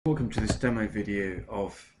Welcome to this demo video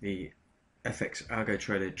of the FX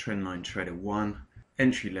AlgoTrader Trendline Trader 1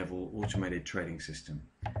 entry-level automated trading system.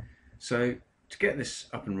 So to get this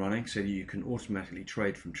up and running so that you can automatically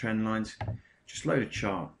trade from trend lines, just load a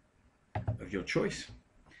chart of your choice.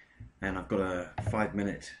 And I've got a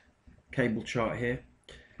 5-minute cable chart here,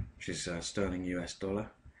 which is sterling US dollar.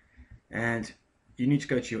 And you need to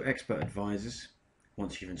go to your expert advisors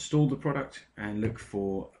once you've installed the product and look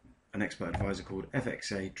for an expert advisor called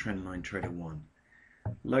FX Trendline Trader 1.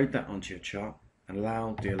 Load that onto your chart and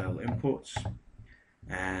allow DLL imports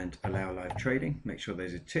and allow live trading. Make sure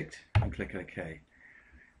those are ticked and click OK.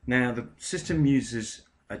 Now the system uses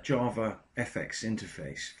a Java FX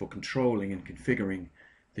interface for controlling and configuring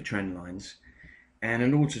the trend lines, and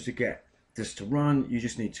in order to get this to run you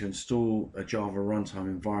just need to install a Java runtime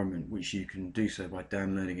environment, which you can do so by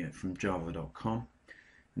downloading it from java.com,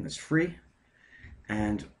 and it's free.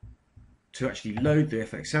 And to actually load the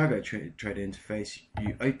FX AlgoTrader interface,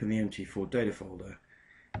 you open the MT4 data folder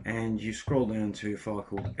and you scroll down to a file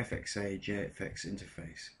called FX JFX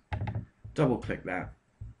interface. Double click that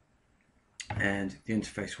and the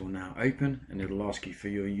interface will now open, and it'll ask you for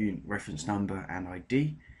your unit reference number and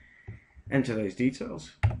ID. Enter those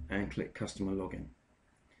details and click customer login.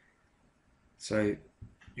 So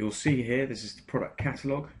you'll see here this is the product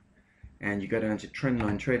catalog, and you go down to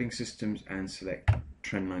Trendline Trading Systems and select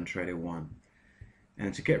Trendline Trader 1.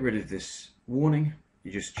 And to get rid of this warning,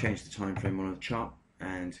 you just change the time frame on the chart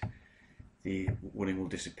and the warning will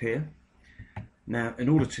disappear. Now, in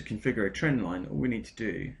order to configure a trend line, all we need to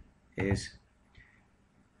do is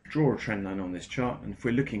draw a trend line on this chart, and if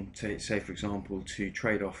we're looking to, say for example, to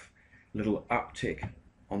trade off a little uptick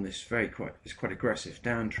on this quite aggressive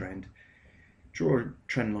downtrend, draw a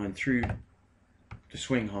trend line through the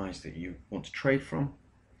swing highs that you want to trade from.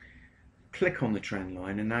 Click on the trend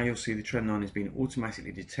line, and now you'll see the trend line has been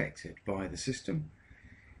automatically detected by the system,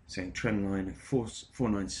 saying trend line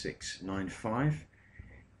 49695.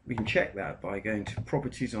 We can check that by going to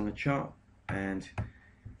properties on the chart, and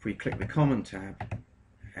if we click the common tab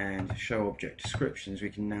and show object descriptions, we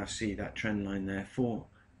can now see that trend line there,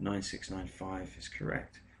 49695, is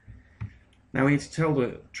correct. Now we need to tell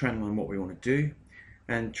the trend line what we want to do.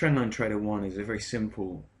 And Trendline Trader 1 is a very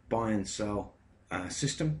simple buy and sell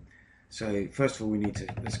system. So first of all,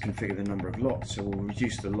 let's configure the number of lots. So we'll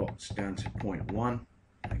reduce the lots down to 0.1.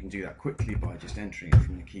 I can do that quickly by just entering it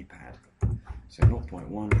from the keypad. So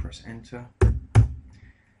 0.1, press enter.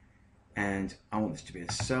 And I want this to be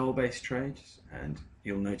a sell-based trade. And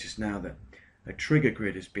you'll notice now that a trigger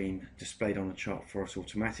grid has been displayed on the chart for us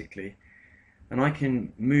automatically. And I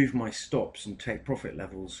can move my stops and take profit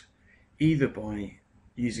levels either by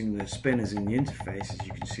using the spinners in the interface, as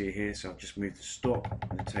you can see here. So I've just moved the stop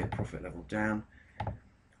and the take profit level down,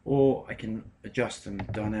 or I can adjust them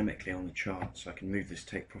dynamically on the chart. So I can move this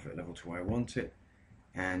take profit level to where I want it,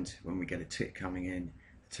 and when we get a tick coming in,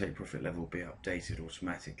 the take profit level will be updated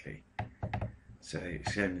automatically. So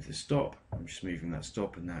same with the stop, I'm just moving that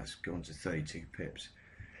stop and that's gone to 32 pips.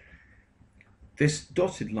 This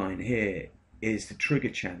dotted line here is the trigger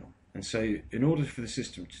channel. And so in order for the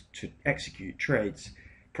system to execute trades,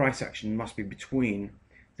 price action must be between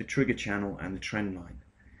the trigger channel and the trend line.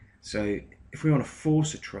 So if we want to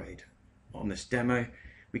force a trade on this demo,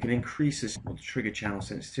 we can increase this the trigger channel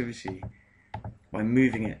sensitivity by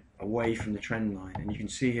moving it away from the trend line. And you can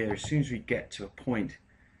see here, as soon as we get to a point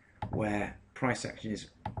where price action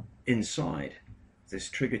is inside this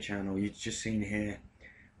trigger channel, you've just seen here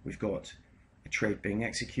we've got a trade being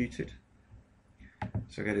executed.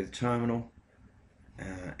 So go to the terminal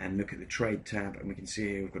and look at the trade tab, and we can see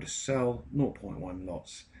here we've got a sell 0.1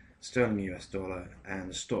 lots sterling US dollar, and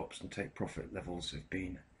the stops and take profit levels have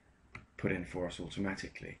been put in for us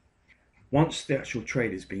automatically. Once the actual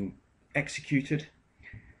trade is being executed,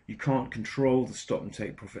 you can't control the stop and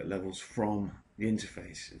take profit levels from the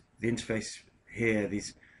interface. The interface here,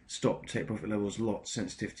 these stop, take profit levels, lot,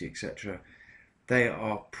 sensitivity, etc., they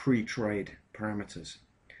are pre-trade parameters.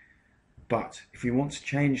 But if you want to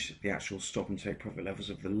change the actual stop and take profit levels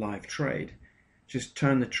of the live trade, just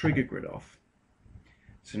turn the trigger grid off.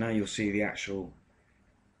 So now you'll see the actual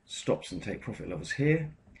stops and take profit levels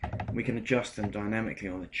here. We can adjust them dynamically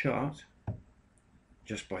on the chart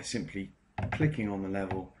just by simply clicking on the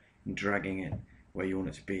level and dragging it where you want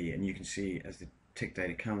it to be. And you can see as the tick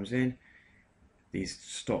data comes in, these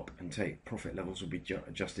stop and take profit levels will be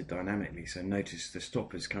adjusted dynamically. So notice the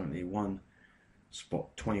stop is currently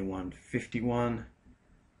spot 21.51.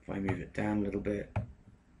 If I move it down a little bit,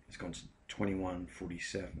 it's gone to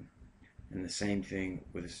 21.47. And the same thing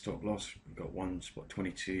with the stop loss. We've got one spot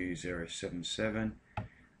 22.077.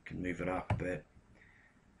 Can move it up a bit.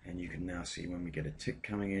 and you can now see when we get a tick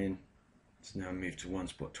coming in, it's now moved to one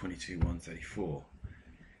spot 22,134.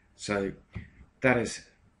 So that is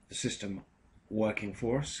the system working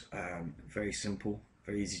for us. Very simple,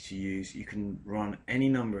 very easy to use. You can run any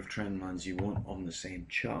number of trend lines you want on the same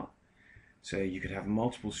chart. So you could have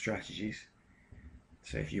multiple strategies.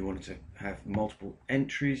 So if you wanted to have multiple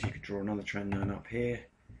entries, you could draw another trend line up here,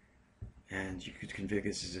 and you could configure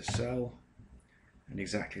this as a sell, and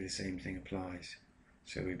exactly the same thing applies.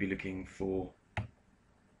 So we'd be looking for,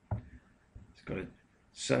 it's got a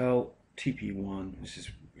sell TP1. This is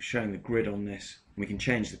showing the grid on this. We can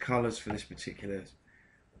change the colors for this particular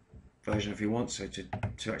version if we want. So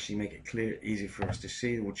to actually make it clear, easy for us to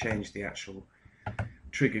see, we'll change the actual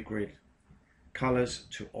trigger grid colors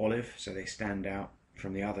to olive, so they stand out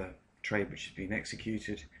from the other trade which has been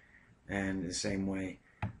executed. And the same way,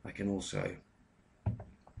 I can also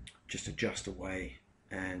just adjust away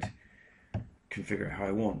and configure it how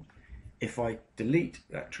I want. If I delete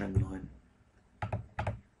that trend line,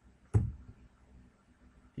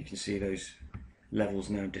 you can see those levels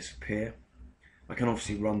now disappear. I can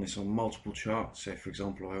obviously run this on multiple charts. So for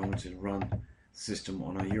example, I wanted to run the system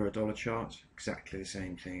on a euro-dollar chart, exactly the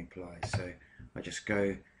same thing applies. So I just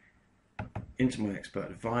go into my expert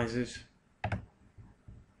advisors,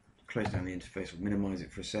 close down the interface, or minimize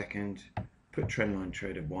it for a second, put Trendline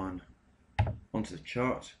Trader 1 onto the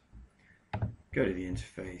chart, go to the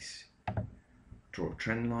interface, draw a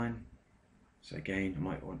trend line. So again, I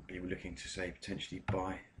might want to be looking to say potentially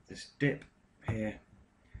buy this dip here,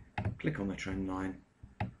 click on the trend line,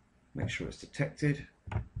 make sure it's detected,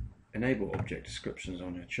 enable object descriptions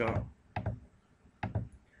on your chart.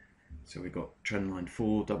 So we've got Trendline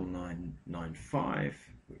 49995,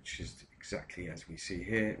 which is exactly as we see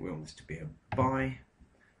here. We want this to be a buy.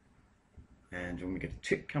 And when we get a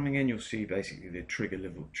tick coming in, you'll see basically the trigger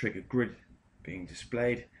grid being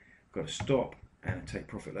displayed. We've got a stop and a take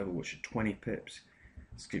profit level, which are 20 pips.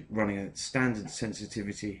 It's running a standard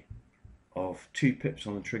sensitivity of 2 pips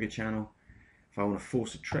on the trigger channel. If I want to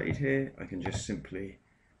force a trade here, I can just simply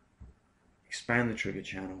expand the trigger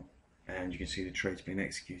channel, and you can see the trade's been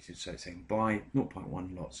executed. So it's saying buy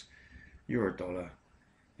 0.1 lots euro-dollar,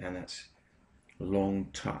 and that's a long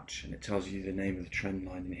touch, and it tells you the name of the trend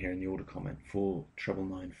line in here in the order comment,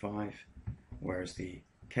 49995, whereas the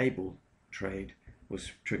cable trade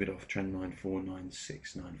was triggered off trend line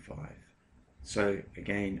 49695. So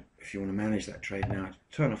again, if you want to manage that trade now,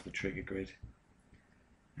 turn off the trigger grid,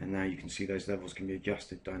 and now you can see those levels can be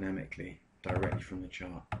adjusted dynamically directly from the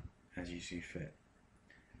chart as you see fit.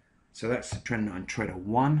 So that's Trendline Trader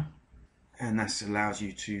 1, and that allows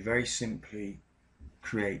you to very simply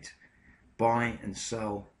create buy and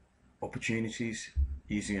sell opportunities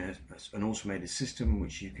using an automated system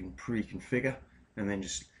which you can pre-configure, and then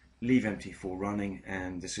just leave MT4 running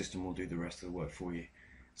and the system will do the rest of the work for you.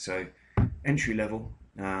 So entry level,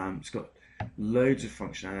 it's got loads of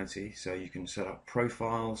functionality, so you can set up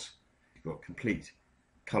profiles, you've got complete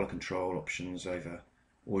color control options over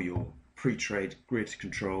all your pre-trade grid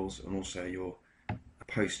controls and also your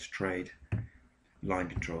post-trade line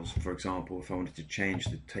controls. For example, if I wanted to change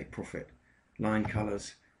the take profit line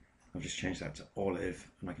colors, I'll just change that to olive,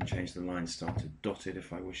 and I can change the line style to dotted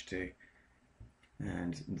if I wish to.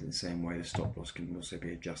 And in the same way, the stop loss can also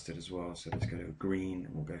be adjusted as well. So let's go to green,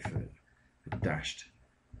 and we'll go for a dashed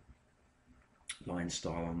line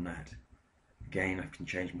style on that. Again, I can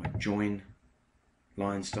change my join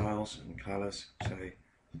line styles and colors. So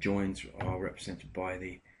joins are represented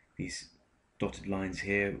by these dotted lines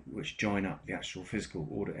here, which join up the actual physical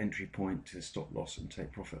order entry point to the stop loss and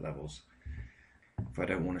take profit levels. If I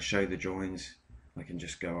don't want to show the joins, I can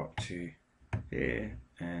just go up to here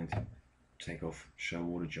and take off show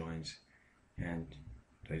order joins, and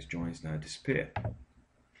those joins now disappear.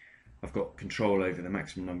 I've got control over the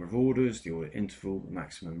maximum number of orders, the order interval, the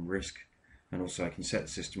maximum risk, and also I can set the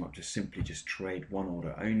system up to simply just trade one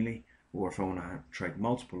order only, or if I want to trade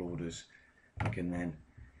multiple orders, I can then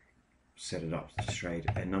set it up to trade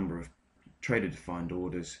a number of trader defined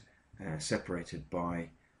orders separated by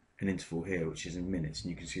an interval here, which is in minutes,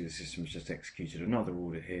 and you can see the system has just executed another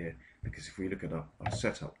order here, because if we look at our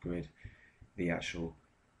setup grid, the actual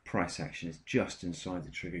price action is just inside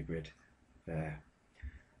the trigger grid there.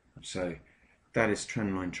 So that is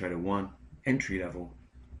Trendline Trader 1, entry level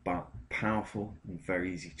but powerful and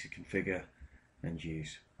very easy to configure and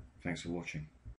use. Thanks for watching.